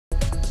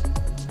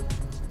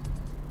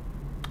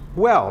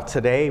Well,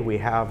 today we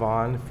have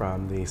on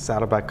from the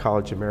Saddleback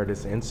College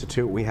Emeritus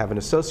Institute, we have an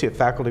associate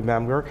faculty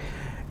member,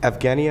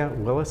 Evgenia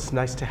Willis.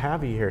 Nice to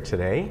have you here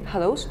today.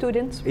 Hello,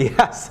 students.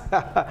 Yes.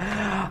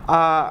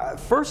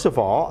 First of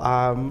all,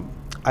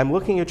 I'm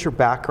looking at your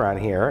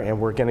background here,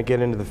 and we're going to get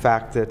into the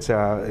fact that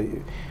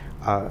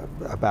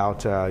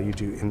you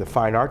do in the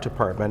fine art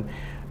department.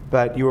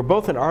 But you were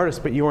both an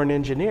artist, but you were an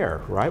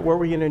engineer, right? Where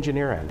were you an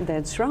engineer in?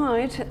 That's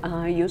right.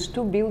 I used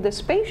to build the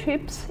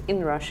spaceships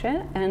in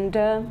Russia, and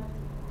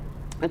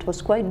it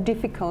was quite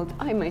difficult,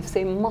 I may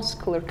say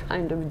muscular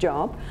kind of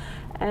job,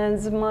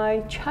 as my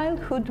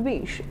childhood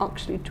wish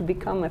actually to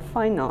become a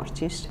fine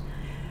artist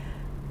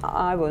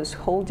I was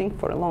holding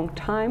for a long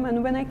time.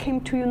 And when I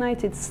came to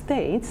United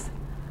States,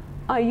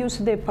 I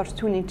used the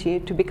opportunity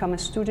to become a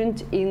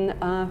student in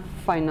a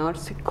fine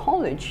arts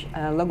college,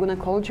 Laguna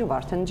College of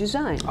Art and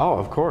Design. Oh,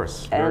 of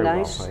course. And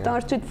I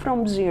started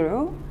from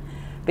zero,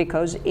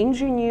 because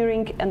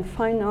engineering and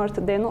fine art,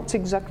 they're not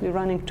exactly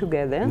running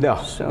together.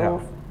 No, so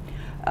no.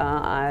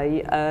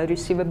 I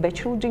received a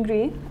bachelor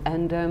degree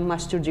and a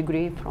master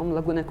degree from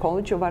Laguna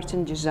College of Art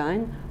and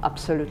Design.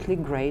 Absolutely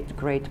great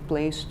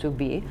place to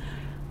be.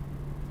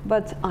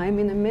 But I'm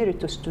in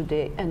Emeritus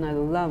today, and I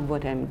love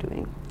what I'm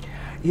doing.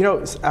 You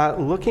know,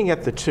 looking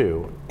at the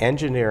two,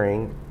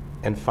 engineering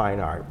and fine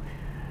art,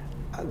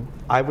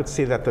 I would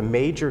say that the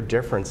major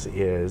difference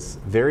is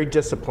very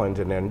disciplined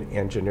in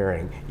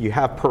engineering. You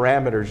have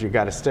parameters you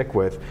got to stick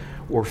with,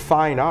 or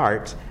fine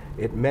art,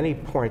 at many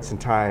points in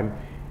time,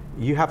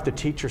 you have to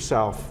teach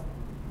yourself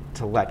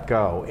to let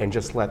go and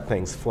just let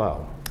things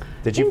flow.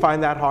 Did you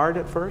find that hard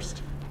at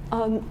first?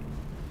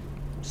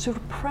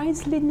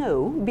 Surprisingly,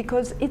 no,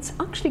 because it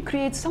actually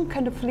creates some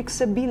kind of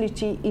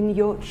flexibility in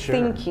your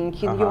thinking,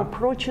 in your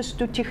approaches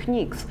to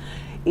techniques.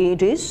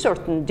 It is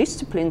certain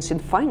disciplines in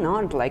fine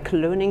art, like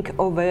learning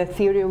of a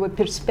theory of a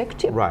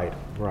perspective. Right.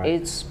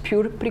 It's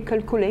pure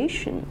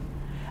pre-calculation,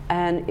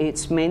 and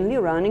it's mainly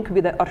running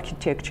with the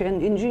architecture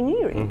and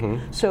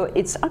engineering. So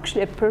it's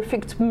actually a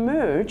perfect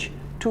merge,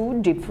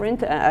 two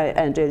different,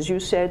 and as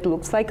you said,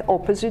 looks like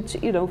opposite,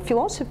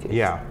 philosophies.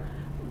 Yeah.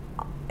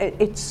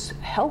 It's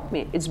helped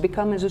me. It's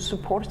become as a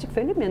supportive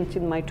element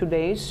in my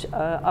today's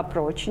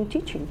approach in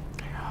teaching.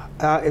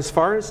 As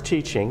far as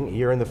teaching,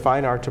 you're in the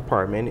fine art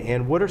department,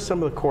 and what are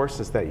some of the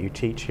courses that you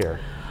teach here?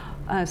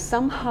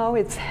 Somehow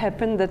it's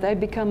happened that I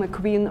become a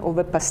queen of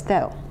a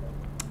pastel.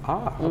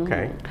 Ah,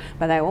 okay.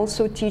 But I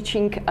also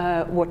teaching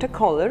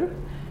watercolor,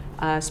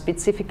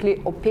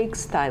 specifically opaque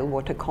style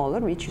watercolor,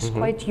 which is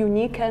quite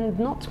unique and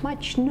not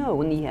much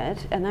known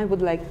yet, and I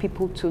would like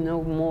people to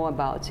know more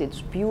about it.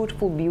 It's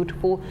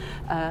beautiful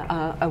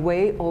a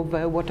way of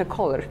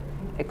watercolor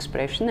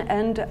expression,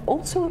 and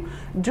also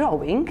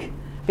drawing,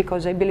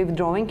 because I believe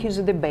drawing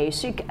is the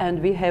basic,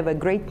 and we have a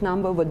great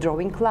number of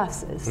drawing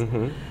classes.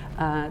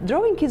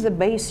 Drawing is a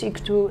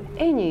basic to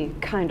any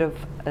kind of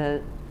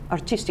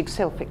artistic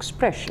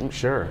self-expression.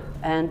 Sure.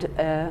 And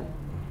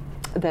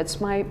that's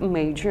my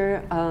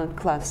major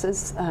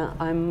classes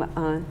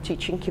I'm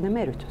teaching in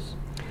Emeritus.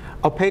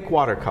 Opaque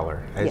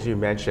watercolor, as you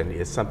mentioned,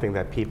 is something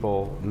that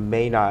people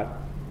may not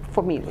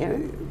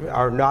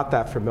are not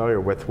that familiar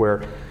with,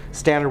 where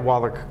standard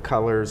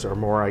watercolors are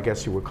more, I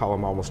guess you would call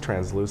them almost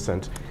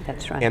translucent.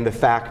 That's right. And the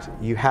fact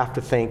you have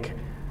to think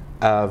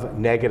of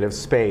negative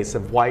space,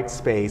 of white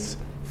space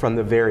from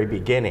the very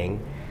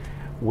beginning,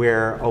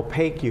 where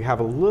opaque you have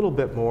a little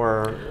bit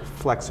more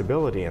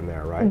flexibility in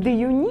there, right? The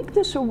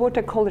uniqueness of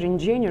watercolor in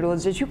general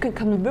is that you can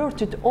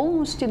convert it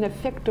almost in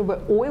effect of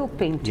an oil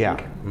painting. Yeah.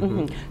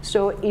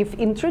 So if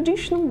in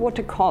traditional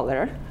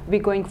watercolor we're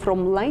going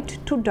from light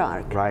to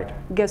dark,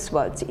 guess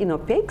what? In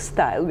opaque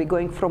style we're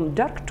going from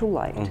dark to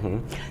light.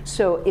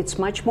 So it's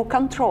much more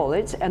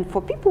controlled, and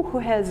for people who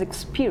has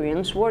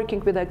experience working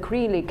with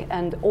acrylic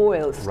and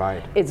oils,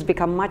 it's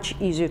become much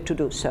easier to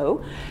do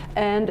so.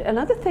 And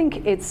another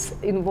thing, it's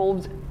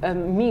involved a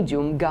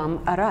medium gum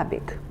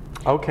Arabic.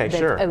 Okay,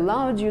 that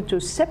allowed you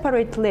to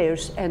separate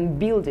layers and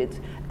build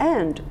it.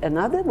 And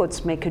another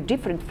what's make it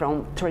different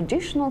from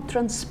traditional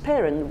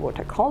transparent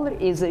watercolor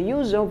is the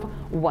use of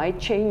white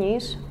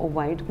Chinese or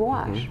white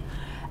gouache.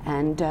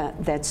 And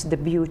that's the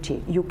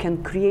beauty. You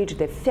can create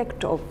the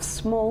effect of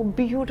small,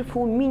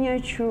 beautiful,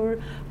 miniature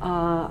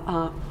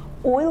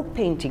oil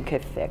painting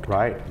effect.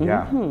 Right,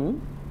 yeah.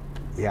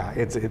 Yeah,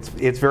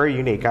 it's very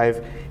unique.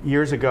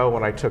 Years ago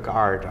when I took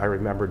art, I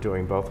remember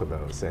doing both of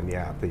those, and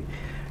yeah,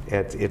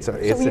 it's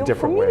a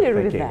different way of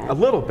thinking. A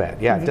little bit,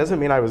 yeah. It doesn't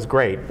mean I was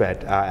great,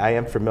 but I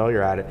am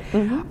familiar at it.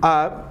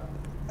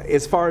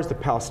 As far as the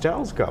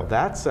pastels go,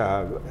 that's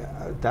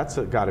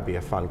got to be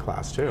a fun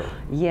class too.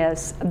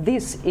 Yes,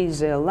 this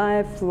is a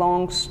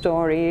lifelong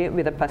story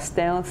with the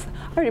pastels.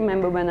 I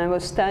remember when I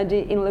was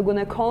studying in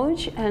Laguna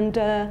College, and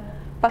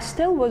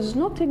pastel was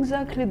not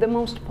exactly the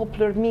most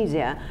popular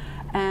media.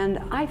 And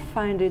I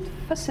find it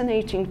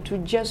fascinating to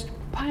just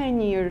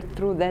pioneer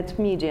through that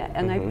media,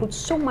 and I put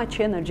so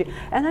much energy.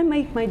 And I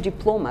made my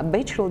diploma,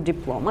 bachelor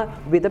diploma,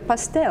 with a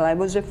pastel. I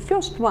was the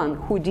first one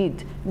who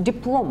did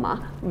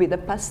diploma with a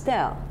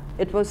pastel.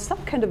 It was some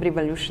kind of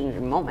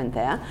revolutionary moment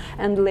there.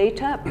 And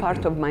later,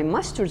 part of my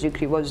master's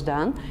degree was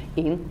done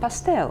in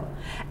pastel.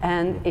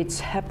 And it's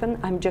happened,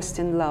 I'm just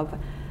in love.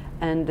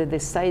 And the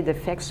side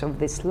effects of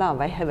this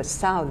love, I have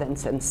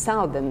thousands and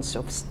thousands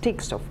of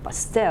sticks of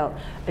pastel.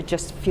 It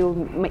just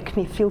make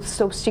me feel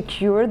so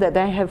secure that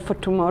I have for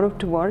tomorrow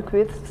to work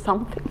with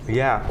something.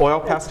 Yeah,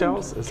 oil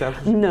pastels? Is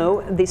that?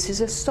 No, this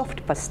is a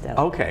soft pastel.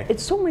 Okay.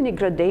 It's so many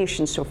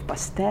gradations of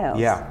pastels.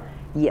 Yeah.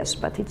 Yes,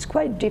 but it's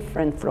quite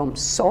different from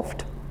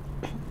soft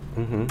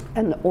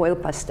and oil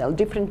pastel,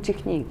 different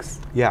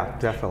techniques. Yeah,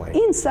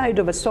 definitely. Inside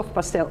of a soft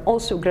pastel,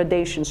 also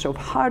gradations of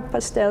hard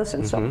pastels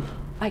and so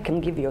I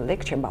can give you a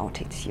lecture about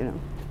it, you know.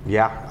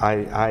 Yeah,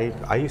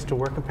 I used to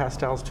work in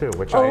pastels too,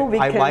 which Oh,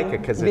 I like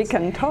it because we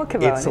can talk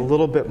about it's a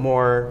little bit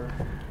more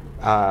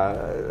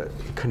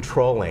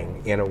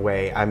controlling in a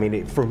way. I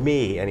mean, for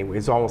me, anyway,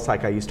 it's almost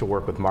like I used to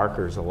work with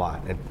markers a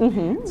lot. And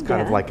it's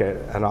kind of like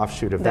an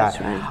offshoot of That's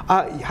that.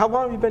 right. How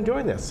long have you been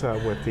doing this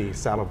with the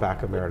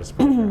Saddleback Emeritus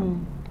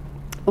program?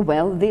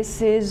 Well,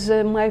 this is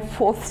my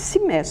 4th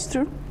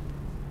semester.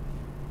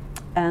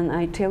 And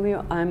I tell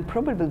you, I'm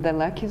probably the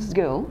luckiest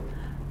girl.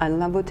 I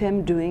love what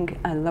I'm doing,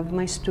 I love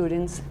my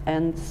students,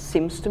 and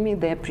seems to me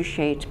they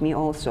appreciate me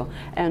also.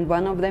 And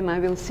one of them I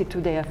will see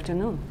today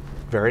afternoon.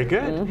 Very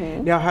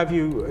good. Now, have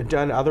you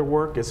done other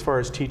work as far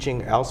as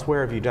teaching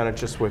elsewhere? Have you done it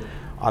just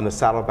on the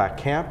Saddleback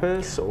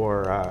campus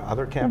or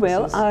other campuses?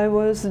 Well, I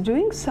was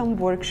doing some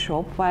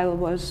workshop while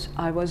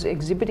I was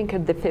exhibiting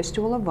at the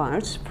Festival of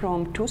Arts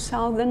from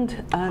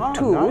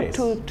 2002 nice.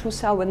 to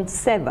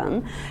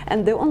 2007,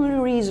 and the only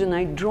reason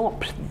I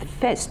dropped the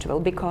festival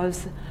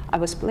because I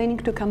was planning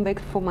to come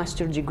back for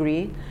master's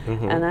degree,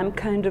 and I'm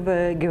kind of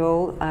a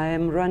girl, I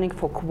am running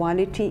for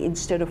quality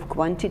instead of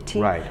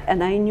quantity, right.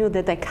 And I knew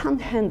that I can't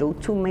handle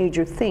 2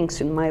 major things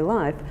in my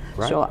life,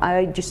 right. So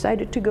I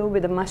decided to go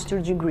with a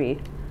master's degree.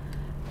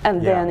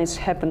 And then it's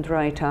happened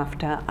right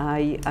after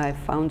I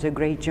found a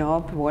great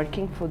job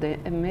working for the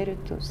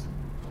Emeritus.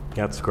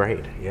 That's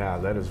great. Yeah,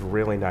 that is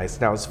really nice.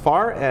 Now, as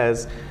far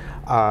as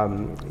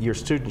your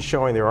students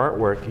showing their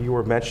artwork, you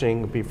were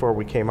mentioning before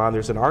we came on,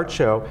 there's an art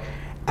show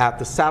at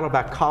the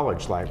Saddleback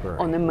College Library.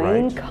 On the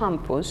main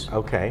campus,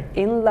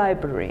 in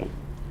library,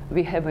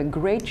 we have a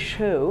great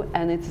show,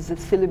 and it is a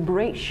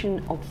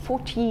celebration of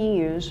 40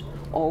 years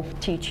of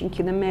teaching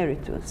in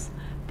Emeritus.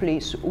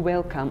 Please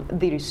welcome.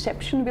 The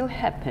reception will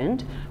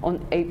happen on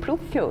April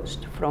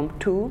 1st from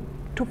 2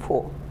 to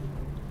 4.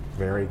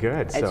 Very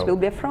good. It will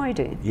be a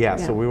Friday. Yeah,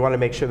 so we want to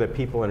make sure that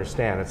people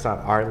understand it's not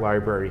our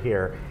library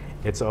here,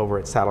 it's over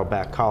at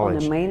Saddleback College.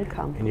 On the main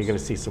campus. And you're going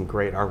to see some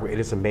great art. It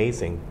is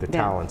amazing, the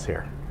talents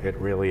here. It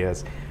really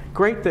is.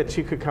 Great that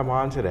you could come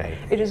on today.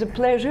 It is a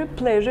pleasure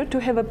to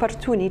have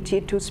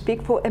opportunity to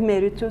speak for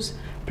Emeritus,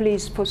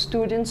 please, for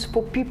students,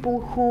 for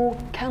people who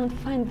can't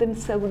find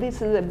themselves.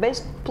 This is the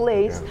best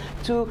place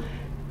to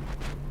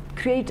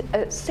create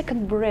a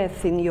second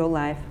breath in your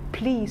life.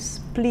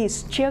 Please,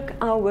 please check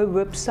our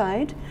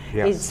website.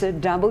 It's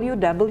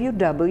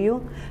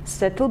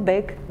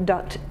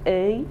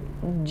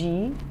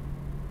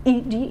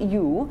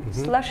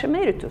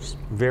www.saddleback.edu/emeritus.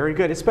 Very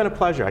good. It's been a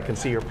pleasure. I can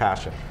see your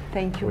passion.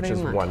 Thank you very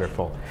much. Which is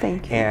wonderful.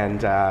 Thank you.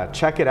 And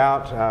check it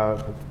out.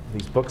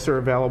 These books are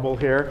available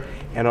here.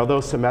 And although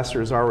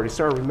semesters already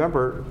started,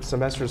 remember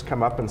semesters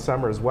come up in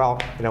summer as well.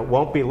 And it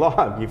won't be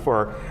long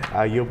before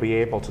you'll be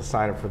able to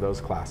sign up for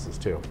those classes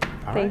too.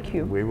 All Thank right.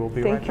 you. We will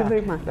be right back. Thank you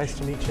very much. Nice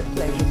to meet you.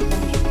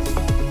 Pleasure.